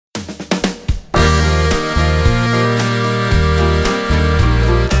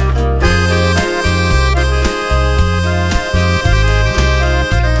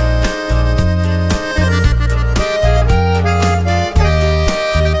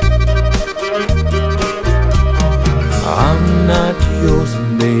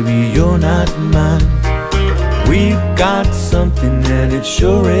it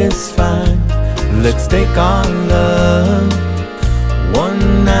sure is fine. Let's take our love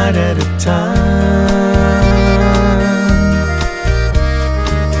one night at a time.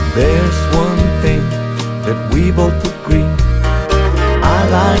 There's one thing that we both agree. I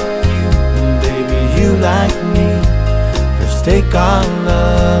like you and baby you like me. Let's take our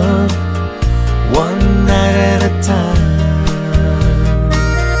love one night at a time.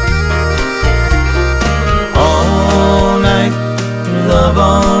 All night, love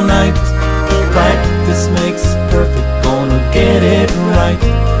all night. Practice makes perfect. Gonna get it right.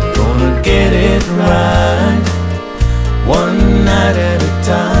 Gonna get it right. One night at a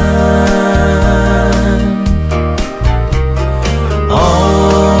time.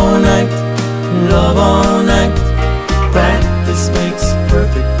 All night, love all night. Practice makes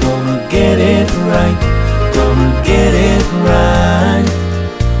perfect. Gonna get it right. Gonna get it right.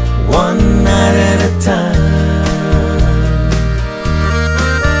 One night at a time.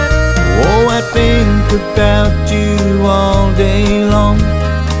 Oh, I think about you all day long.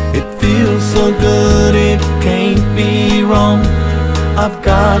 It feels so good, it can't be wrong. I've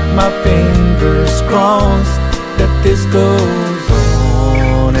got my fingers crossed that this goes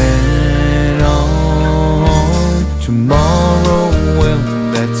on and on. Tomorrow, well,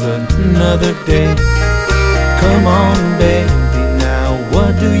 that's another day. Come on, baby, now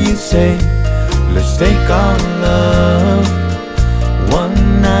what do you say? Let's take our love one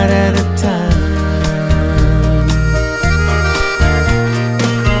night at a time.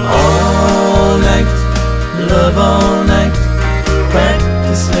 All night, love all night.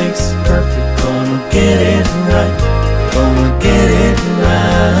 Practice makes perfect. Gonna get it right. Gonna get it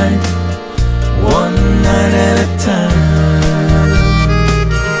right. One night at a time.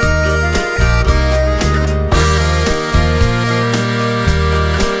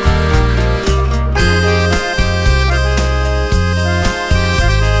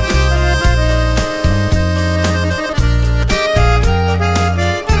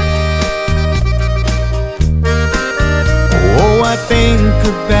 I think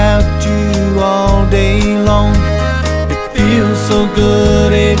about you all day long. It feels so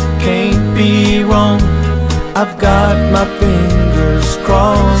good, it can't be wrong. I've got my fingers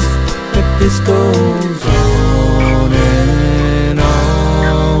crossed that this goes on and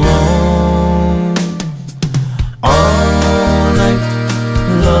on. All night,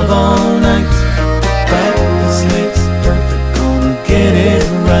 love all night. Practice makes perfect. Gonna get it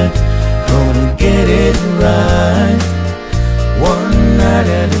right. Gonna get it right.